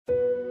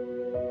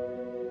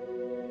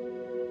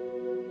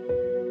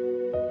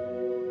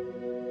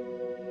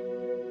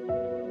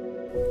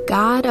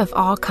God of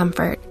All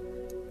Comfort,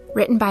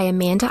 written by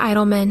Amanda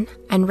Idleman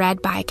and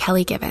read by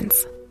Kelly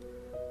Givens.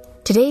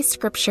 Today's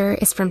scripture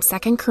is from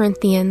 2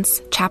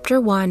 Corinthians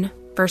chapter 1,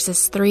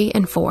 verses 3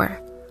 and 4.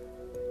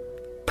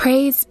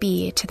 Praise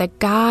be to the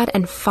God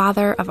and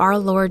Father of our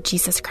Lord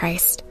Jesus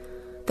Christ,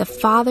 the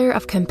Father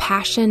of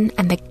compassion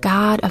and the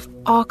God of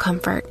all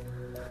comfort,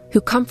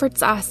 who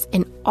comforts us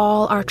in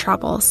all our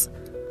troubles,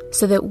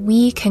 so that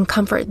we can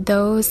comfort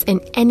those in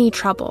any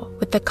trouble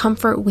with the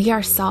comfort we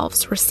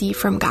ourselves receive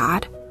from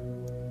God.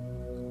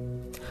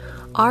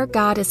 Our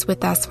God is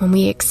with us when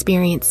we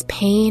experience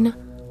pain,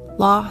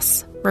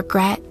 loss,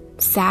 regret,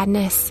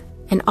 sadness,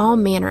 and all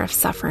manner of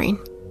suffering.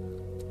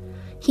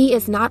 He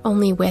is not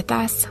only with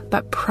us,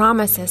 but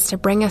promises to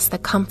bring us the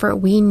comfort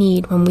we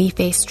need when we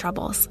face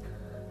troubles.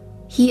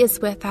 He is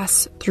with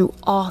us through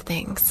all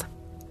things.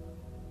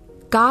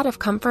 God of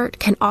comfort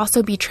can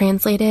also be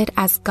translated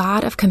as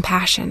God of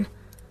compassion.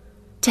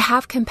 To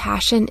have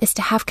compassion is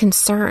to have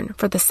concern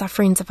for the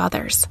sufferings of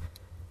others.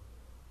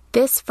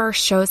 This verse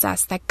shows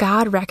us that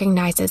God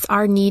recognizes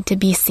our need to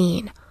be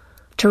seen,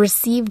 to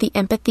receive the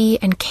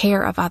empathy and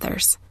care of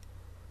others.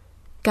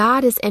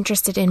 God is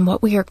interested in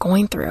what we are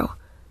going through.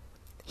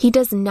 He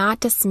does not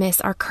dismiss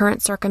our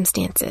current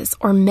circumstances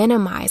or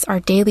minimize our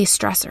daily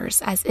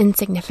stressors as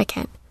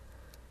insignificant.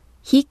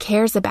 He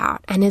cares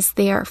about and is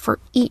there for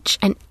each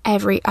and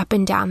every up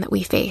and down that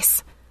we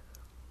face.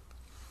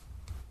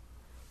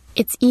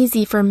 It's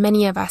easy for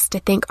many of us to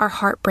think our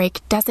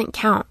heartbreak doesn't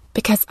count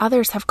because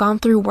others have gone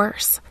through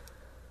worse.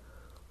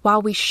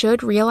 While we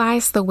should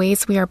realize the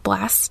ways we are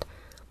blessed,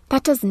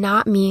 that does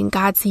not mean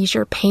God sees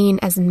your pain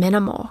as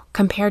minimal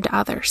compared to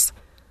others.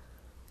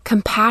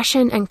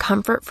 Compassion and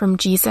comfort from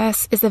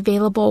Jesus is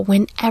available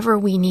whenever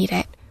we need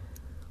it.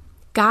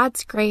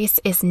 God's grace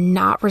is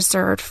not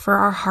reserved for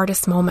our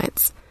hardest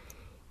moments.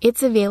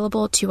 It's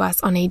available to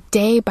us on a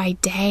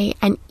day-by-day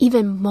and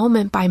even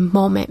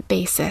moment-by-moment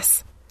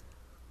basis.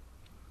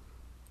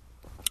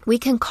 We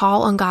can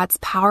call on God's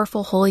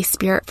powerful Holy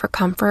Spirit for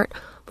comfort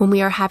when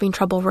we are having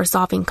trouble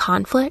resolving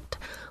conflict,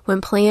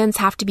 when plans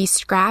have to be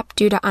scrapped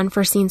due to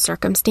unforeseen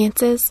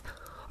circumstances,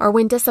 or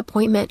when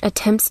disappointment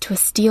attempts to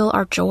steal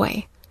our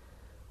joy.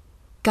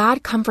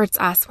 God comforts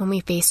us when we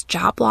face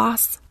job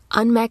loss,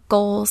 unmet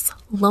goals,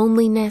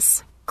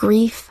 loneliness,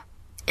 grief,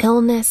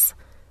 illness,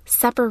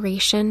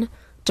 separation,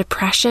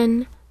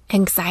 depression,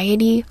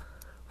 anxiety,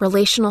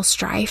 relational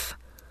strife.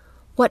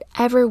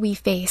 Whatever we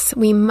face,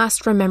 we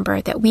must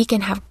remember that we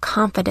can have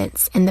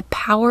confidence in the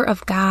power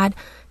of God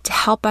to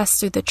help us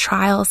through the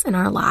trials in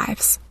our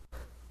lives.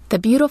 The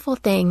beautiful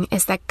thing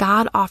is that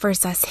God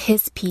offers us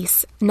His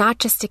peace, not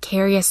just to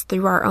carry us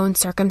through our own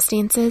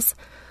circumstances,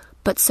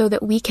 but so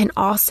that we can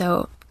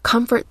also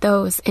comfort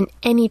those in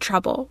any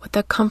trouble with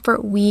the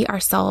comfort we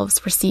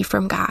ourselves receive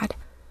from God.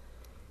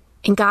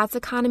 In God's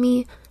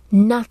economy,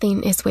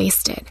 nothing is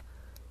wasted.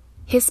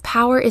 His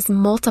power is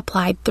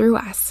multiplied through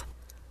us.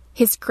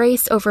 His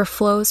grace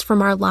overflows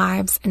from our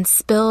lives and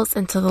spills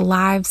into the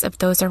lives of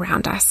those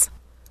around us.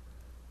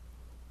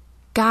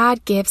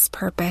 God gives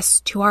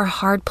purpose to our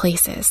hard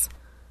places.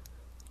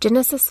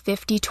 Genesis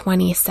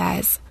 50:20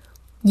 says,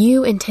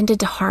 "You intended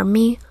to harm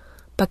me,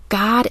 but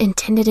God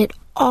intended it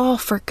all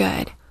for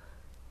good.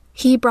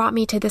 He brought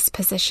me to this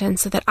position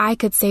so that I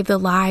could save the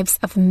lives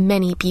of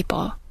many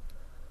people."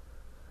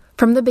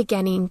 From the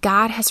beginning,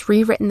 God has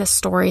rewritten the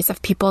stories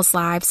of people's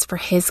lives for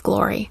His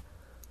glory.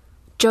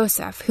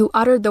 Joseph, who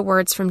uttered the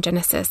words from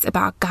Genesis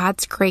about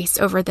God's grace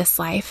over this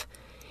life,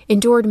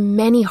 endured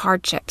many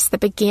hardships that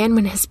began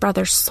when his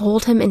brothers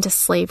sold him into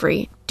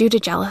slavery due to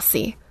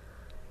jealousy.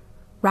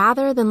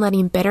 Rather than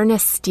letting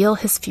bitterness steal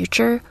his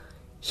future,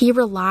 he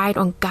relied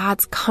on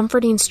God's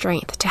comforting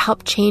strength to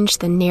help change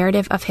the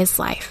narrative of his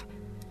life.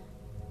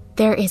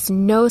 There is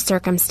no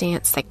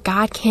circumstance that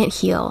God can't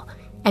heal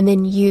and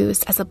then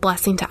use as a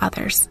blessing to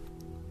others.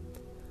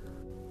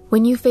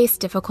 When you face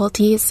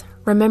difficulties,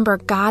 remember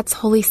God's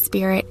Holy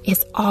Spirit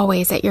is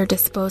always at your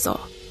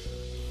disposal.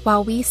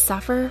 While we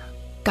suffer,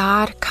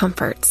 God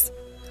comforts.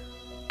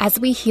 As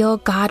we heal,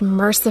 God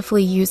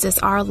mercifully uses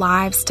our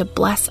lives to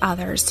bless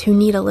others who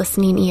need a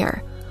listening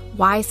ear,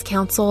 wise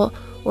counsel,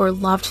 or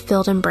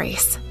love-filled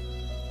embrace.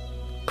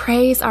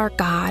 Praise our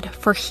God,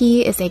 for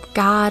He is a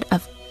God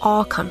of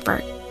all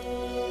comfort.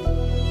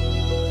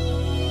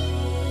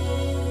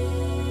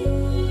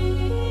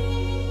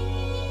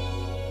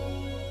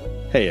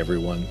 Hey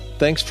everyone,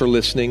 thanks for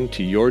listening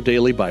to Your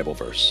Daily Bible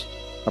Verse,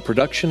 a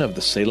production of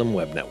the Salem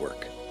Web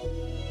Network.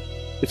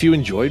 If you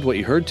enjoyed what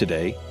you heard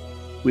today,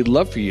 we'd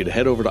love for you to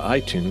head over to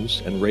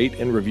iTunes and rate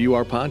and review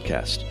our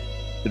podcast.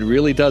 It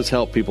really does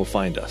help people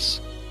find us.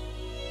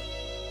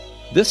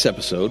 This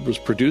episode was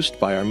produced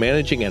by our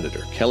managing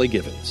editor, Kelly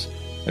Givens,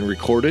 and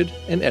recorded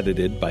and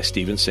edited by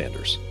Stephen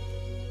Sanders.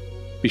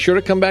 Be sure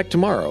to come back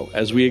tomorrow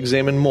as we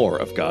examine more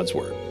of God's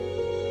Word.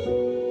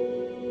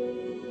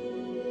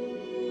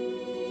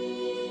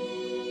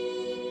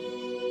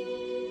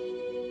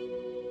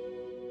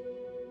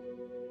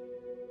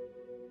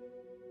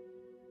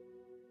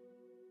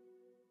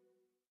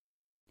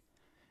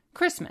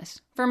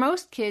 Christmas. For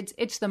most kids,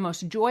 it's the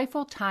most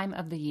joyful time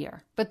of the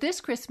year. But this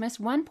Christmas,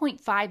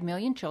 1.5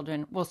 million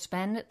children will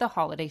spend the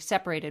holiday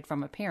separated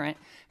from a parent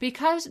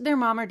because their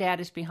mom or dad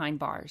is behind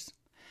bars.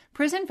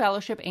 Prison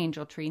Fellowship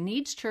Angel Tree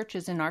needs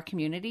churches in our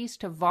communities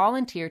to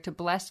volunteer to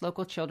bless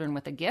local children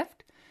with a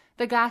gift,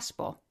 the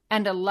gospel,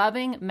 and a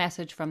loving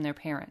message from their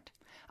parent.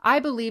 I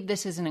believe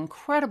this is an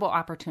incredible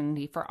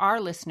opportunity for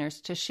our listeners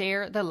to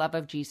share the love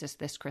of Jesus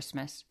this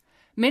Christmas.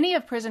 Many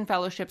of Prison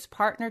Fellowship's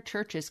partner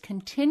churches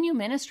continue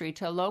ministry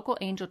to local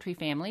Angel Tree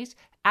families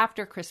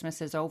after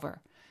Christmas is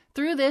over.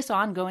 Through this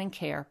ongoing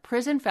care,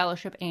 Prison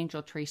Fellowship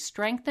Angel Tree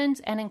strengthens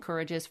and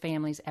encourages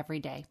families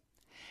every day.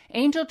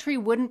 Angel Tree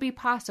wouldn't be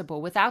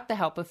possible without the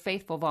help of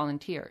faithful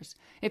volunteers.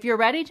 If you're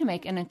ready to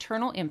make an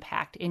eternal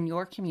impact in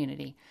your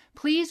community,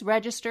 please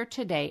register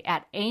today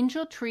at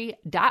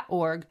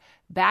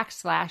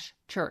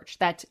angeltree.org/church.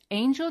 That's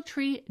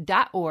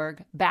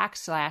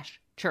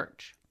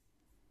angeltree.org/church.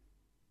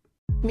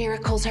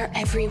 Miracles are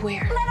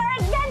everywhere. Let our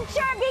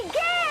adventure begin!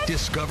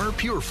 Discover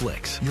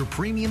PureFlix, your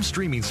premium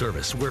streaming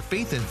service where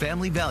faith and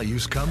family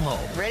values come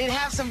home. Ready to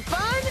have some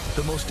fun?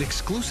 The most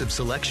exclusive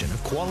selection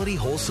of quality,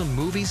 wholesome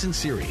movies and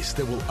series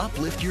that will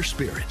uplift your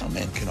spirit. A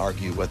man can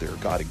argue whether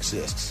God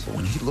exists, but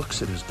when he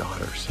looks at his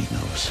daughters, he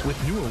knows.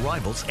 With new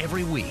arrivals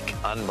every week.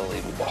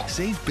 Unbelievable.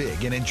 Save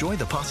big and enjoy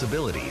the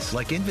possibilities,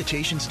 like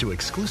invitations to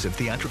exclusive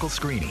theatrical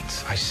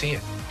screenings. I see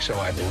it, so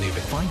I believe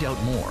it. Find out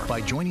more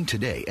by joining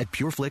today at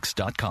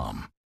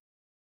pureflix.com.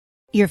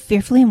 You're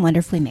fearfully and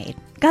wonderfully made.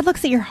 God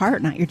looks at your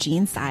heart, not your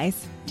jean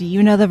size. Do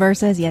you know the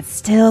verses, yet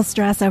still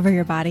stress over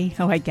your body?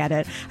 Oh, I get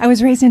it. I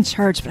was raised in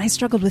church, but I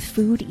struggled with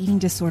food, eating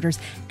disorders,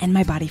 and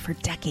my body for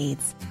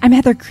decades. I'm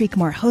Heather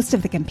Creekmore, host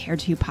of the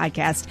Compared to You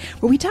podcast,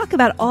 where we talk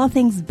about all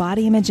things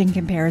body image and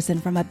comparison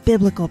from a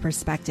biblical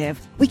perspective.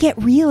 We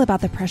get real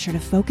about the pressure to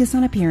focus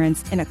on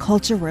appearance in a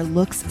culture where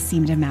looks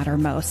seem to matter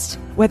most.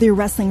 Whether you're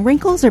wrestling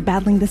wrinkles or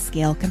battling the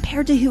scale,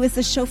 Compared to You is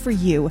the show for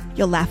you.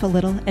 You'll laugh a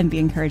little and be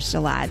encouraged a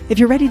lot. If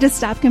you're ready to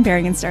stop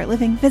comparing and start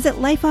living, visit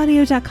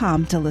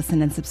lifeaudio.com to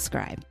listen and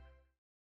subscribe.